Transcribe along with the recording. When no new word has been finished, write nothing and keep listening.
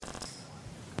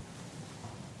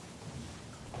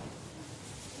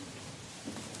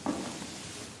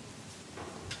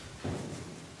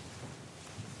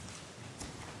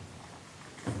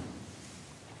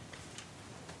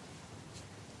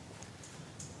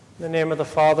In the name of the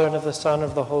Father, and of the Son, and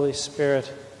of the Holy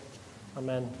Spirit.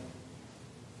 Amen.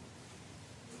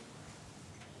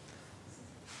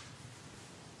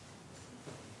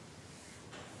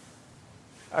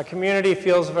 Our community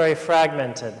feels very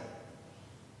fragmented.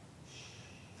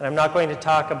 And I'm not going to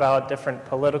talk about different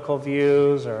political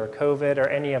views or COVID or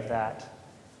any of that.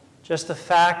 Just the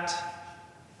fact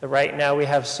that right now we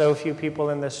have so few people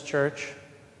in this church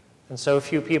and so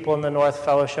few people in the North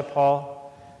Fellowship Hall.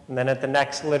 And then at the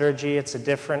next liturgy, it's a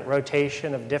different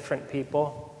rotation of different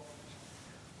people.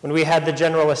 When we had the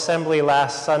General Assembly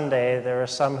last Sunday, there were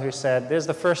some who said, "This is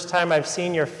the first time I've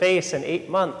seen your face in 8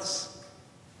 months.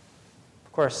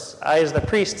 Of course, I as the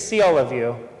priest see all of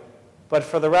you, but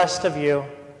for the rest of you,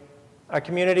 our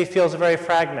community feels very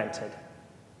fragmented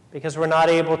because we're not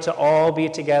able to all be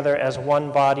together as one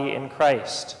body in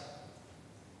Christ.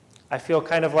 I feel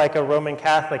kind of like a Roman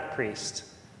Catholic priest.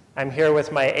 I'm here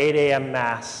with my 8 a.m.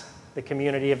 Mass, the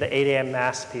community of the 8 a.m.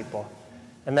 Mass people.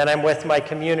 And then I'm with my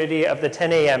community of the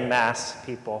 10 a.m. Mass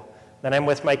people. Then I'm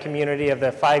with my community of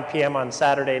the 5 p.m. on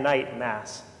Saturday night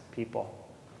Mass people.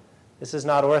 This is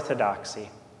not orthodoxy.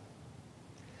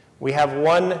 We have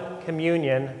one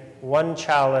communion, one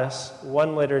chalice,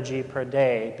 one liturgy per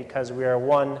day because we are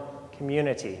one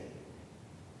community.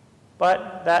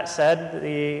 But that said,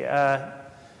 the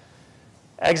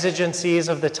exigencies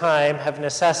of the time have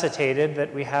necessitated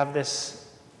that we have this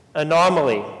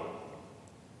anomaly.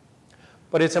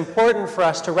 But it's important for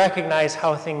us to recognize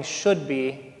how things should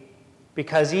be,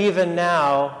 because even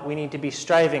now we need to be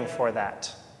striving for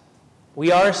that.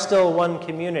 We are still one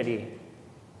community,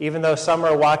 even though some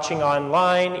are watching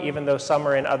online, even though some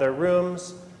are in other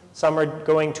rooms, some are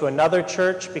going to another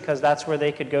church because that's where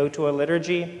they could go to a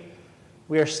liturgy.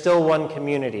 We are still one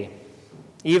community,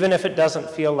 even if it doesn't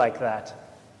feel like that.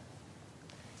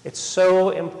 It's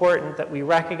so important that we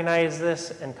recognize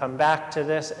this and come back to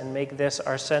this and make this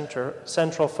our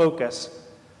central focus,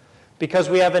 because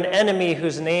we have an enemy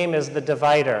whose name is the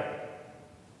divider.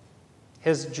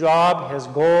 His job, his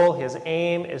goal, his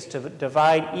aim is to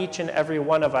divide each and every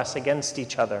one of us against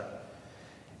each other.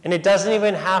 And it doesn't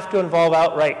even have to involve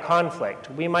outright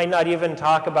conflict. We might not even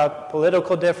talk about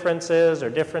political differences or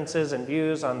differences in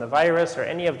views on the virus or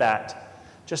any of that.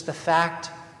 Just the fact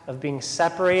of being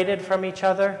separated from each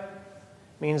other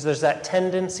means there's that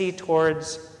tendency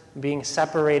towards being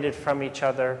separated from each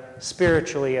other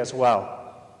spiritually as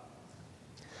well.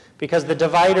 Because the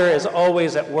divider is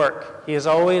always at work. He is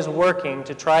always working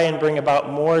to try and bring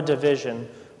about more division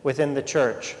within the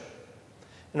church.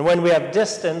 And when we have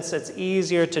distance, it's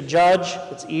easier to judge,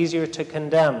 it's easier to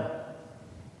condemn.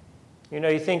 You know,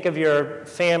 you think of your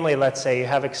family, let's say, you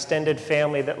have extended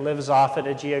family that lives off at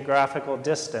a geographical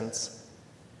distance.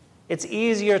 It's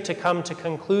easier to come to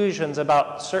conclusions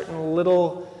about certain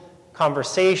little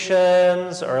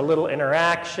conversations or a little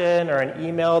interaction or an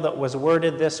email that was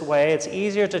worded this way. It's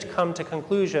easier to come to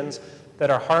conclusions that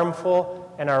are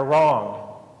harmful and are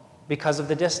wrong because of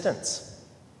the distance.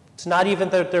 It's not even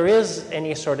that there is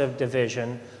any sort of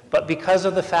division, but because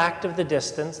of the fact of the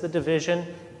distance, the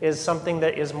division is something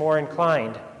that is more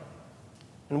inclined.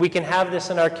 And we can have this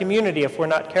in our community if we're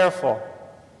not careful,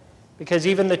 because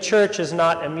even the church is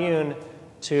not immune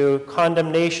to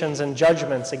condemnations and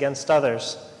judgments against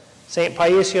others. St.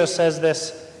 Paisios says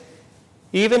this,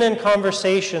 "Even in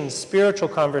conversations, spiritual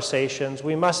conversations,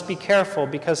 we must be careful,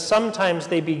 because sometimes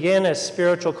they begin as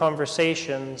spiritual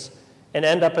conversations and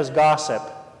end up as gossip.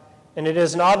 And it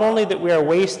is not only that we are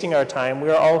wasting our time,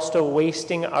 we are also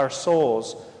wasting our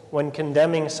souls when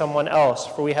condemning someone else,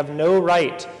 for we have no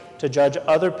right to judge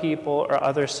other people or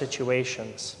other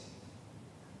situations."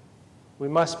 We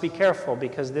must be careful,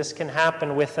 because this can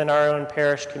happen within our own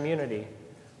parish community,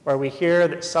 where we hear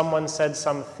that someone said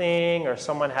something or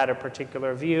someone had a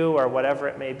particular view or whatever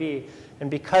it may be. And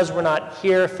because we're not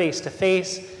here face to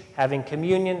face, having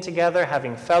communion together,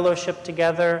 having fellowship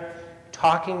together,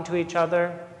 talking to each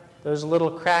other, those little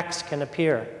cracks can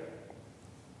appear.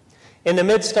 In the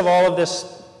midst of all of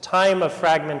this time of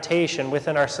fragmentation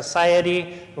within our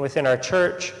society and within our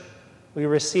church, we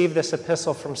receive this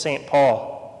epistle from St.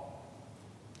 Paul.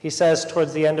 He says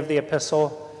towards the end of the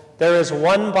epistle, "There is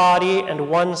one body and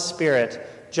one Spirit,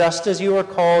 just as you are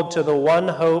called to the one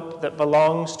hope that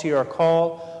belongs to your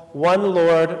call, one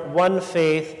Lord, one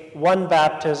faith, one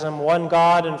baptism, one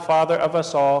God and Father of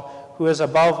us all, who is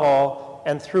above all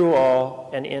and through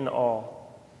all and in all."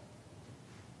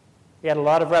 He had a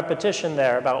lot of repetition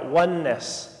there about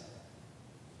oneness.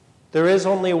 There is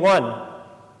only one.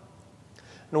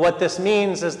 And what this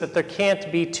means is that there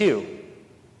can't be two.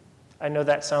 I know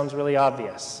that sounds really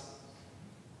obvious.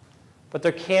 But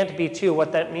there can't be two.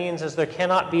 What that means is there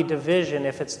cannot be division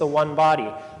if it's the one body.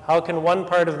 How can one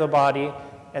part of the body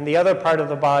and the other part of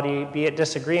the body be at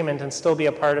disagreement and still be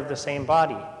a part of the same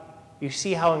body? You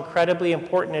see how incredibly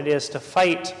important it is to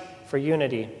fight for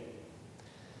unity.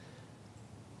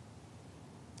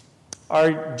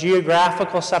 Our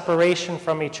geographical separation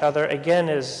from each other, again,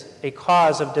 is a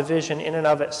cause of division in and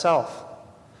of itself.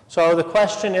 So the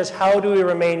question is, how do we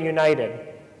remain united?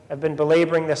 I've been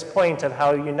belaboring this point of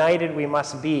how united we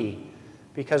must be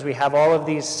because we have all of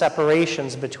these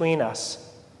separations between us.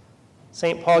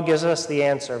 St. Paul gives us the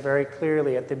answer very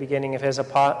clearly at the beginning of his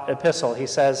epistle. He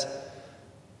says,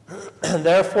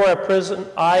 "Therefore,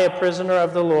 I, a prisoner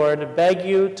of the Lord, beg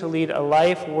you to lead a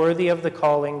life worthy of the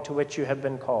calling to which you have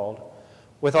been called,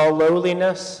 with all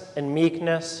lowliness and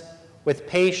meekness, with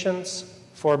patience,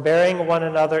 forbearing one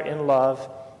another in love,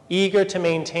 eager to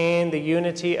maintain the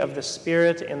unity of the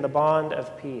Spirit in the bond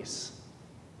of peace."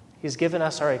 He's given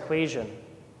us our equation,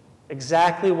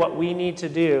 exactly what we need to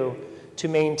do to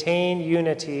maintain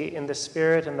unity in the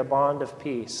Spirit and the bond of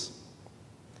peace.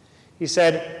 He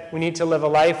said we need to live a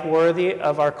life worthy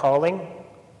of our calling,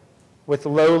 with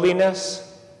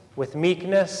lowliness, with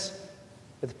meekness,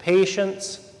 with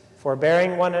patience,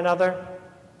 forbearing one another,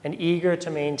 and eager to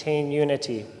maintain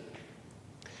unity.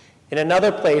 In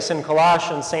another place in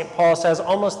Colossians, St. Paul says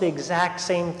almost the exact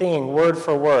same thing, word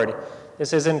for word.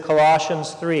 This is in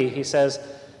Colossians 3. He says,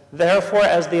 "Therefore,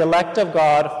 as the elect of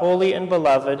God, holy and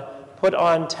beloved, put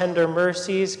on tender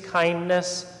mercies,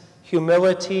 kindness,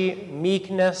 humility,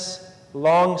 meekness,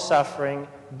 long-suffering,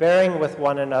 bearing with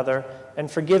one another, and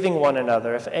forgiving one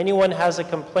another. If anyone has a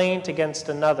complaint against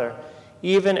another,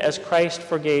 even as Christ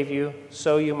forgave you,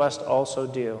 so you must also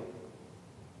do."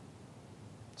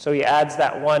 So he adds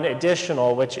that one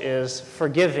additional, which is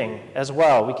forgiving as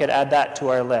well. We could add that to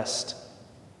our list.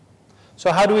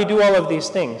 So how do we do all of these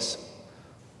things?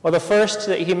 Well, the first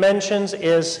that he mentions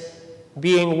is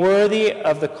being worthy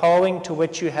of the calling to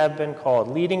which you have been called,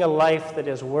 leading a life that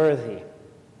is worthy.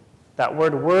 That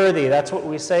word worthy, that's what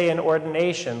we say in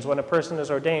ordinations. When a person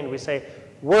is ordained, we say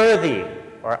worthy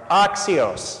or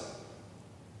axios.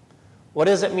 What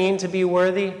does it mean to be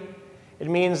worthy? It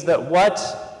means that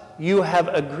what you have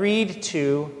agreed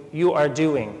to, you are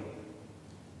doing.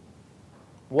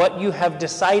 What you have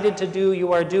decided to do,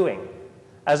 you are doing.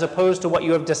 As opposed to what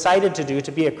you have decided to do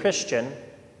to be a Christian,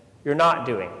 you're not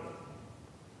doing.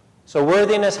 So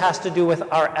worthiness has to do with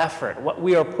our effort, what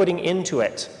we are putting into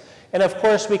it. And of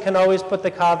course, we can always put the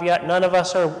caveat, none of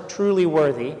us are truly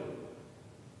worthy,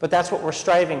 but that's what we're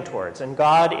striving towards. And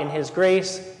God, in his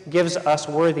grace, gives us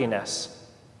worthiness.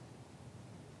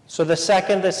 So the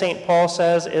second that St. Paul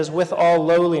says is with all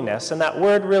lowliness. And that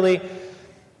word really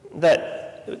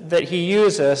that he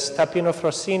uses,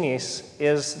 tapinophrosynis,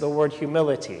 is the word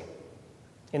humility.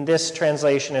 In this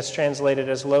translation, it's translated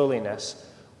as lowliness.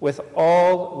 With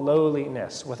all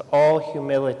lowliness, with all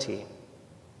humility.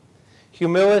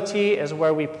 Humility is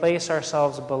where we place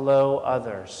ourselves below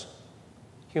others.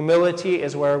 Humility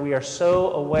is where we are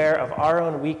so aware of our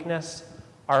own weakness,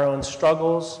 our own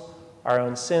struggles, our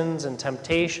own sins and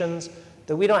temptations,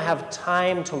 that we don't have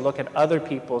time to look at other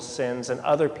people's sins and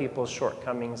other people's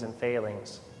shortcomings and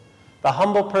failings. The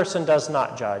humble person does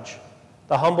not judge.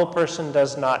 The humble person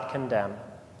does not condemn.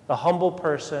 The humble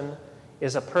person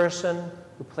is a person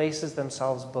who places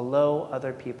themselves below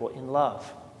other people in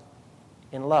love.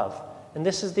 In love. And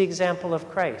this is the example of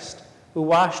Christ, who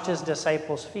washed his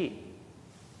disciples' feet.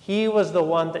 He was the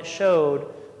one that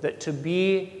showed that to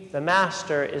be the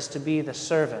master is to be the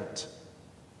servant.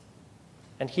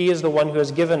 And he is the one who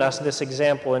has given us this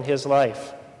example in his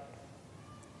life.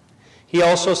 He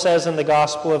also says in the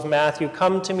Gospel of Matthew,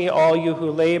 "Come to me, all you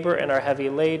who labor and are heavy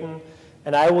laden,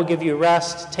 and I will give you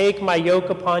rest. Take my yoke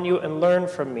upon you and learn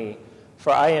from me,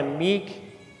 for I am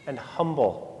meek and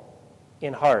humble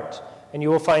in heart, and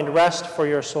you will find rest for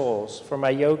your souls. For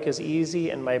my yoke is easy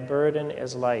and my burden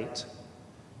is light."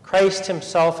 Christ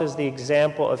himself is the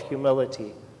example of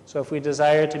humility. So if we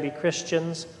desire to be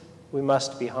Christians, we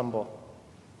must be humble.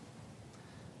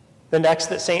 The next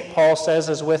that St. Paul says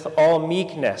is with all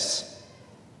meekness.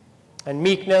 And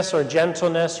meekness or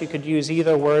gentleness, you could use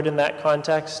either word in that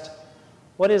context.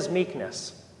 What is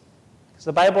meekness? Because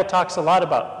the Bible talks a lot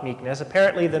about meekness.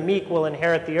 Apparently the meek will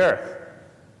inherit the earth.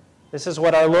 This is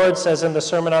what our Lord says in the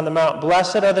Sermon on the Mount.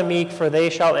 "Blessed are the meek, for they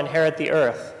shall inherit the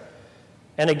earth."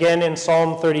 And again in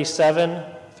Psalm 37,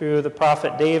 through the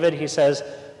prophet David, he says,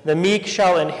 "The meek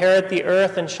shall inherit the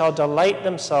earth and shall delight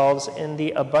themselves in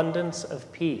the abundance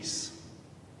of peace."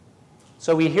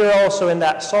 So we hear also in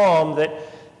that psalm that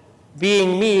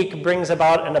being meek brings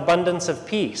about an abundance of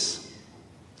peace.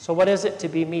 So what is it to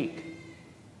be meek?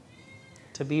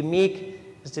 To be meek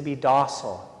is to be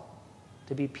docile,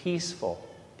 to be peaceful,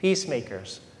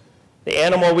 peacemakers. The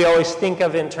animal we always think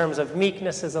of in terms of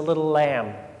meekness is a little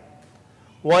lamb,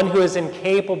 one who is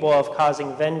incapable of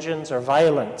causing vengeance or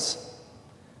violence.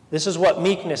 This is what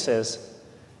meekness is.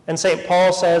 And St.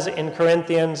 Paul says in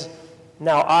Corinthians,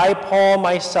 "Now I, Paul,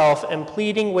 myself, am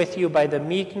pleading with you by the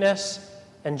meekness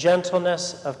and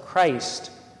gentleness of Christ,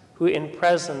 who in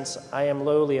presence I am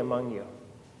lowly among you."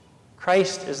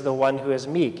 Christ is the one who is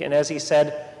meek. And as he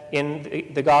said in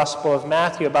the Gospel of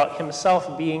Matthew about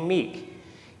himself being meek,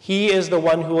 he is the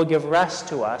one who will give rest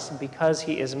to us because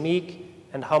he is meek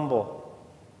and humble.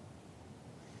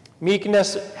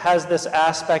 Meekness has this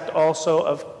aspect also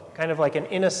of kind of like an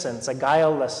innocence, a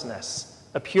guilelessness,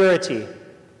 a purity.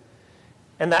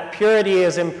 And that purity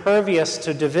is impervious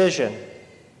to division.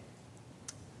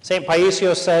 St.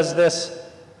 Paisios says this,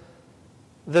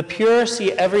 "The pure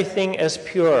see everything as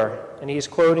pure." And he's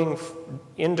quoting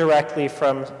indirectly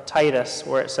from Titus,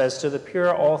 where it says, "To the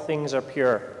pure all things are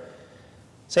pure."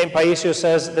 St. Paisios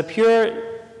says, "The pure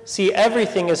see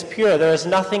everything as pure. There is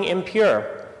nothing impure.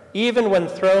 Even when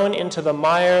thrown into the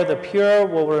mire, the pure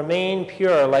will remain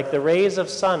pure, like the rays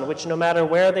of sun, which no matter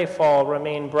where they fall,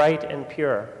 remain bright and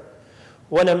pure.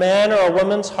 When a man or a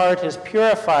woman's heart is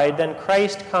purified, then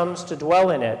Christ comes to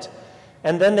dwell in it,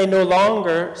 and then they no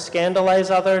longer scandalize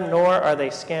others, nor are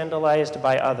they scandalized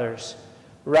by others.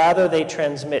 Rather, they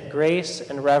transmit grace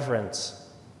and reverence.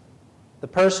 The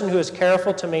person who is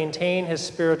careful to maintain his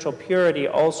spiritual purity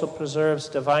also preserves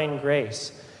divine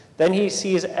grace. Then he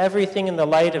sees everything in the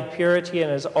light of purity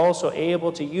and is also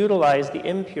able to utilize the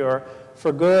impure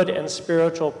for good and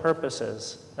spiritual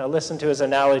purposes." Now listen to his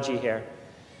analogy here.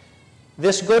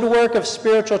 This good work of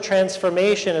spiritual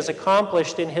transformation is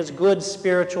accomplished in his good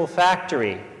spiritual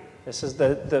factory. This is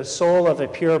the soul of a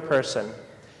pure person.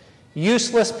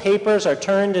 Useless papers are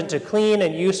turned into clean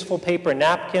and useful paper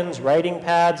napkins, writing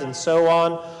pads, and so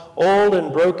on. Old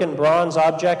and broken bronze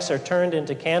objects are turned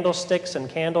into candlesticks and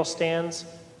candle stands.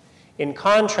 In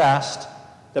contrast,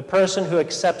 the person who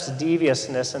accepts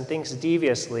deviousness and thinks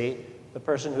deviously, the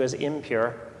person who is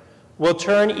impure, will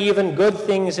turn even good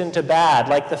things into bad,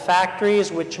 like the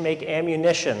factories which make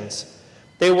ammunitions.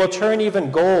 They will turn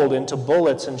even gold into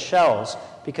bullets and shells,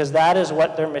 because that is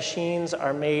what their machines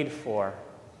are made for.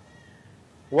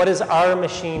 What is our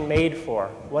machine made for?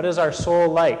 What is our soul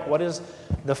like? What is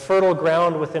the fertile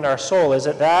ground within our soul? Is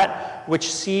it that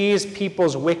which sees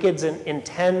people's wicked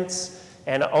intents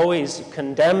and always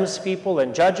condemns people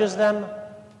and judges them?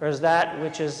 Or is that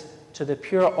which is to the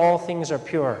pure, all things are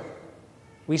pure?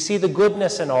 We see the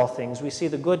goodness in all things. We see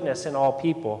the goodness in all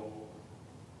people.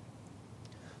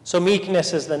 So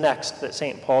meekness is the next that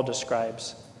St. Paul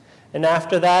describes. And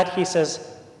after that, he says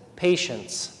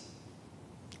patience.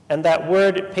 And that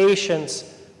word patience,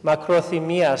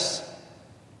 makrothimias,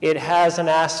 it has an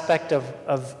aspect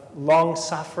of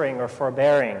long-suffering or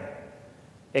forbearing.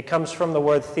 It comes from the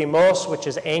word thimos, which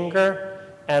is anger,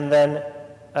 and then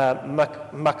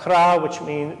makra, which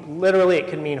literally it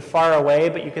can mean far away,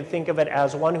 but you could think of it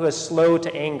as one who is slow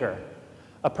to anger.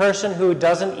 A person who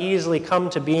doesn't easily come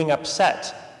to being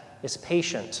upset is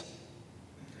patient.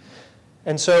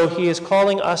 And so he is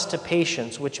calling us to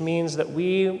patience, which means that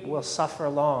we will suffer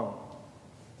long.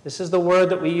 This is the word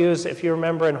that we use, if you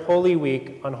remember, in Holy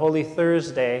Week, on Holy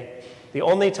Thursday, the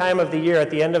only time of the year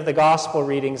at the end of the gospel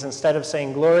readings, instead of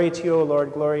saying, "Glory to you, O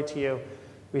Lord, glory to you,"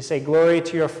 we say, "Glory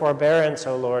to your forbearance,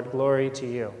 O Lord, glory to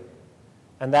you."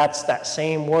 And that's that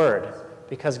same word,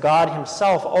 because God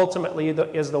himself ultimately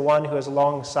is the one who is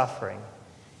long-suffering.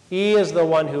 He is the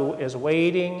one who is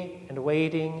waiting and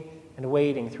waiting and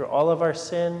waiting through all of our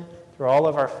sin, through all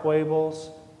of our foibles.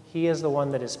 He is the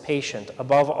one that is patient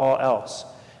above all else.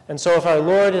 And so if our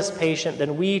Lord is patient,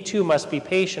 then we too must be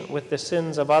patient with the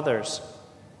sins of others.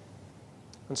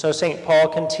 And so St. Paul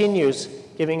continues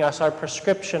giving us our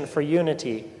prescription for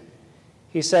unity.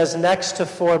 He says, next to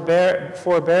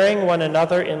forbearing one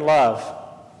another in love.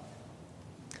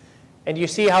 And you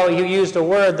see how he used a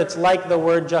word that's like the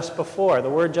word just before. The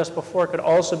word just before could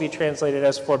also be translated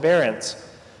as forbearance.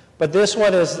 But this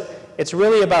one it's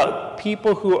really about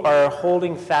people who are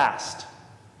holding fast,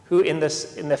 who in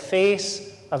the face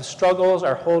of struggles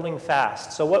are holding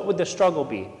fast. So what would the struggle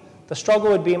be? The struggle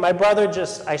would be, my brother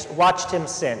I watched him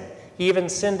sin. He even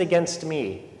sinned against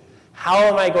me. How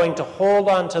am I going to hold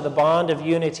on to the bond of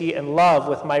unity and love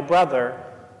with my brother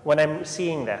when I'm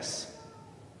seeing this?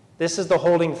 This is the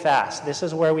holding fast. This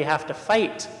is where we have to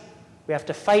fight. We have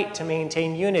to fight to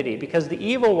maintain unity, because the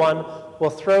evil one will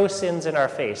throw sins in our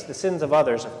face, the sins of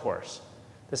others, of course.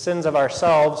 The sins of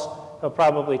ourselves, he'll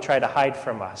probably try to hide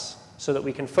from us so that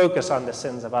we can focus on the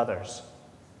sins of others.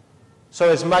 So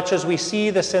as much as we see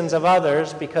the sins of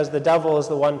others, because the devil is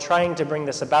the one trying to bring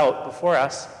this about before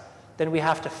us, then we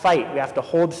have to fight. We have to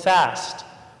hold fast,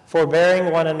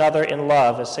 forbearing one another in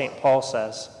love, as St. Paul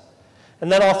says.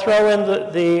 And then I'll throw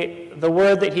in the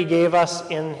word that he gave us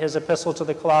in his epistle to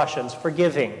the Colossians,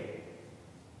 forgiving.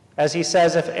 As he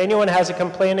says, if anyone has a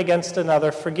complaint against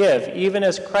another, forgive. Even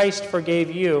as Christ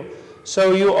forgave you,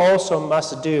 so you also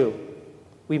must do.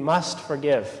 We must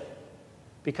forgive.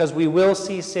 Because we will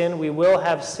see sin, we will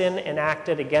have sin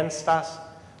enacted against us.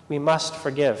 We must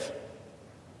forgive.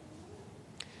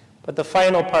 But the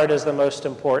final part is the most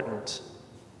important.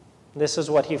 This is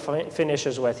what he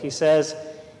finishes with. He says,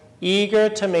 eager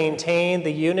to maintain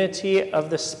the unity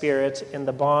of the Spirit in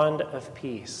the bond of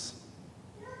peace.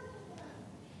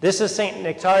 This is St.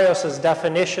 Nectarios'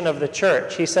 definition of the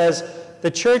church. He says,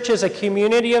 the church is a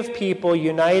community of people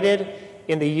united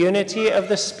in the unity of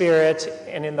the Spirit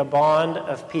and in the bond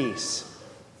of peace.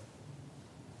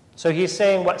 So he's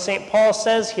saying what St. Paul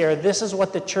says here, this is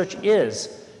what the church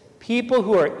is. People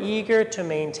who are eager to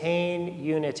maintain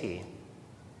unity.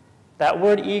 That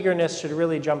word eagerness should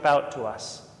really jump out to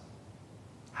us.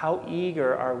 How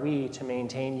eager are we to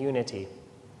maintain unity?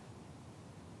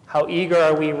 How eager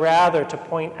are we rather to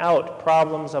point out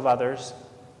problems of others,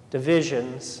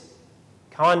 divisions,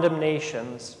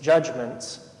 condemnations,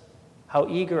 judgments? How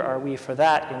eager are we for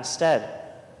that instead?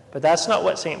 But that's not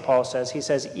what St. Paul says. He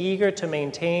says, eager to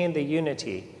maintain the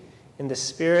unity in the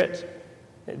Spirit,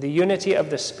 the unity of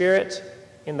the Spirit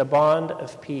in the bond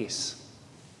of peace.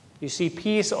 You see,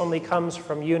 peace only comes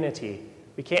from unity.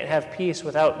 We can't have peace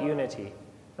without unity.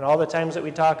 And all the times that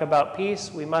we talk about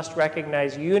peace, we must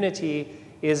recognize unity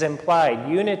is implied.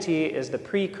 Unity is the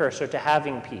precursor to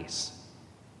having peace.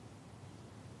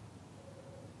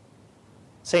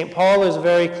 St. Paul is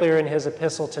very clear in his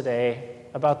epistle today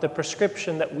about the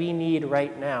prescription that we need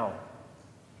right now.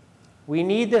 We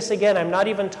need this again. I'm not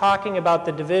even talking about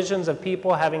the divisions of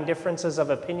people having differences of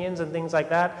opinions and things like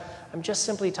that. I'm just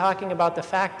simply talking about the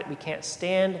fact that we can't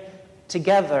stand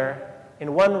together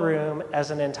in one room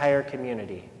as an entire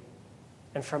community.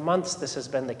 And for months this has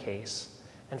been the case.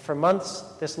 And for months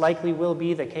this likely will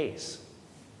be the case.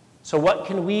 So what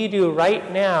can we do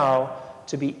right now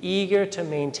to be eager to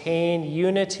maintain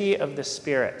unity of the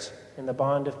Spirit in the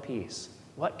bond of peace?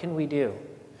 What can we do?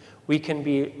 We can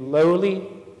be lowly.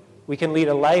 We can lead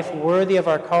a life worthy of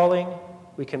our calling.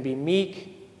 We can be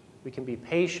meek. We can be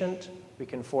patient. We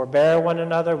can forbear one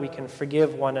another. We can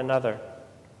forgive one another.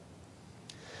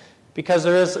 Because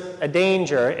there is a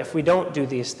danger if we don't do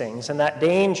these things. And that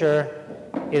danger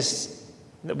is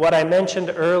what I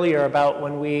mentioned earlier about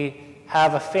when we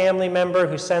have a family member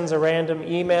who sends a random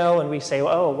email and we say,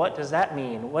 oh, what does that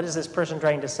mean? What is this person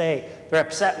trying to say? They're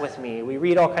upset with me. We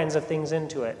read all kinds of things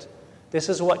into it. This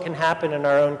is what can happen in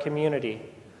our own community.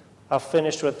 I'll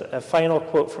finish with a final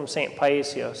quote from St.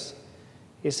 Paisios.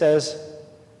 He says,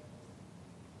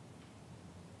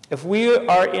 if we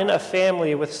are in a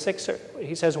family with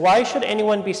he says, why should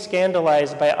anyone be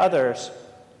scandalized by others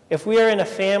if we are in a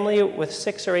family with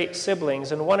 6 or 8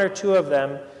 siblings and 1 or 2 of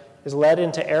them is led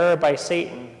into error by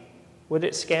Satan? Would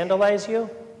it scandalize you?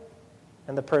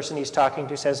 And the person he's talking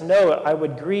to says, no, I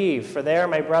would grieve, for they are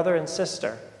my brother and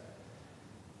sister.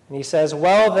 And he says,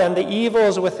 well, then, the evil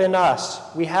is within us.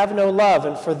 We have no love,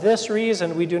 and for this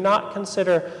reason we do not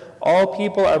consider all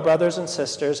people our brothers and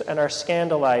sisters and are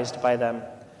scandalized by them.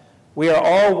 We are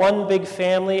all one big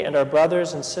family and are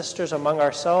brothers and sisters among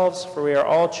ourselves, for we are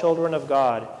all children of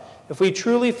God. If we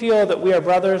truly feel that we are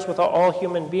brothers with all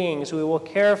human beings, we will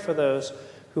care for those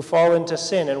who fall into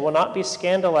sin and will not be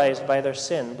scandalized by their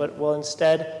sin, but will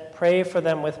instead pray for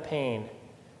them with pain.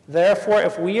 Therefore,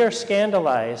 if we are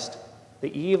scandalized,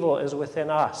 the evil is within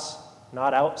us,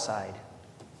 not outside.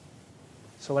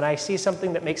 So when I see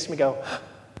something that makes me go,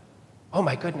 oh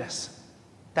my goodness,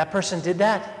 that person did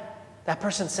that? That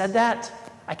person said that?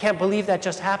 I can't believe that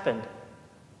just happened.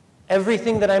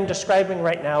 Everything that I'm describing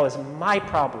right now is my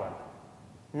problem,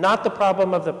 not the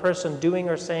problem of the person doing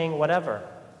or saying whatever.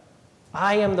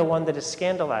 I am the one that is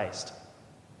scandalized.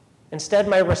 Instead,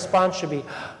 my response should be,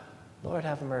 Lord,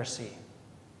 have mercy.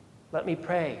 Let me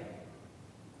pray.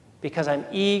 Because I'm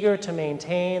eager to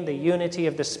maintain the unity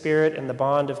of the Spirit and the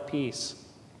bond of peace.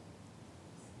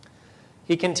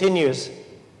 He continues,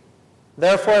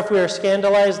 therefore, if we are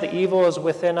scandalized, the evil is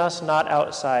within us, not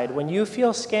outside. When you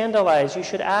feel scandalized, you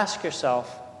should ask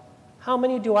yourself, how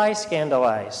many do I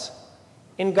scandalize?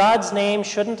 In God's name,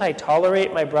 shouldn't I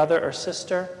tolerate my brother or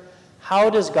sister?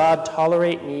 How does God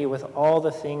tolerate me with all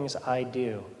the things I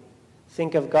do?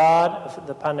 Think of God, of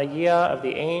the Panagia, of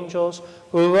the angels,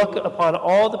 who look upon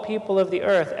all the people of the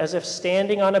earth as if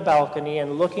standing on a balcony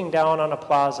and looking down on a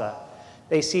plaza.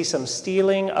 They see some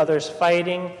stealing, others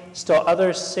fighting, still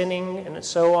others sinning, and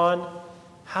so on.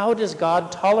 How does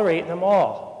God tolerate them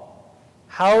all?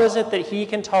 How is it that he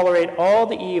can tolerate all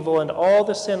the evil and all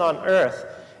the sin on earth,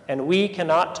 and we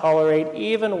cannot tolerate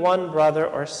even one brother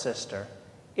or sister?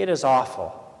 It is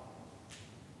awful.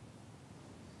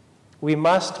 We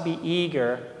must be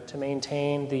eager to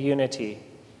maintain the unity,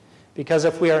 because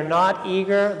if we are not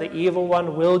eager, the evil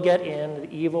one will get in, the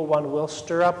evil one will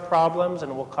stir up problems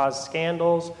and will cause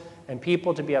scandals and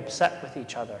people to be upset with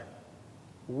each other.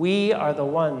 We are the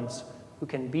ones who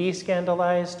can be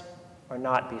scandalized or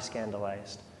not be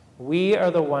scandalized. We are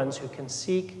the ones who can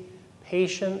seek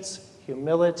patience,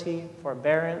 humility,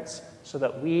 forbearance, so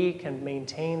that we can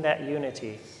maintain that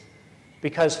unity.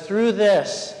 Because through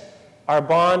this, our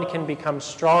bond can become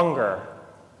stronger,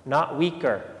 not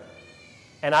weaker.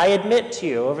 And I admit to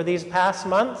you, over these past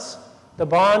months, the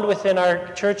bond within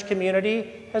our church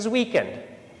community has weakened.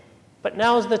 But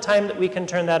now is the time that we can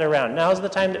turn that around. Now is the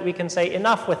time that we can say,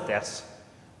 enough with this.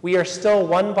 We are still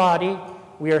one body.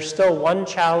 We are still one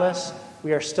chalice.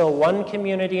 We are still one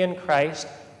community in Christ.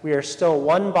 We are still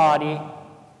one body,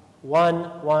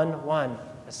 one,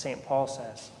 as St. Paul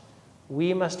says.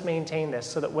 We must maintain this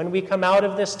so that when we come out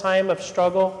of this time of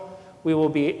struggle, we will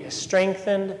be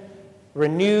strengthened,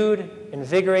 renewed,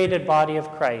 invigorated body of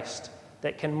Christ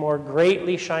that can more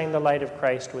greatly shine the light of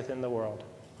Christ within the world.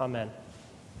 Amen.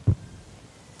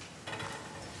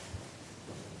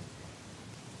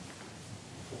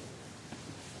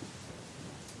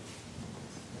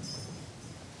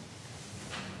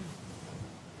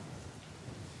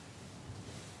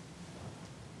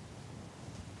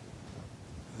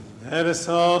 Let us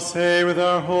all say with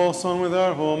our whole soul, with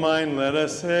our whole mind, let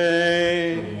us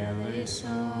say,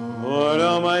 Lord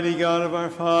Almighty God of our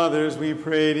fathers, we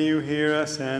pray to you, hear us and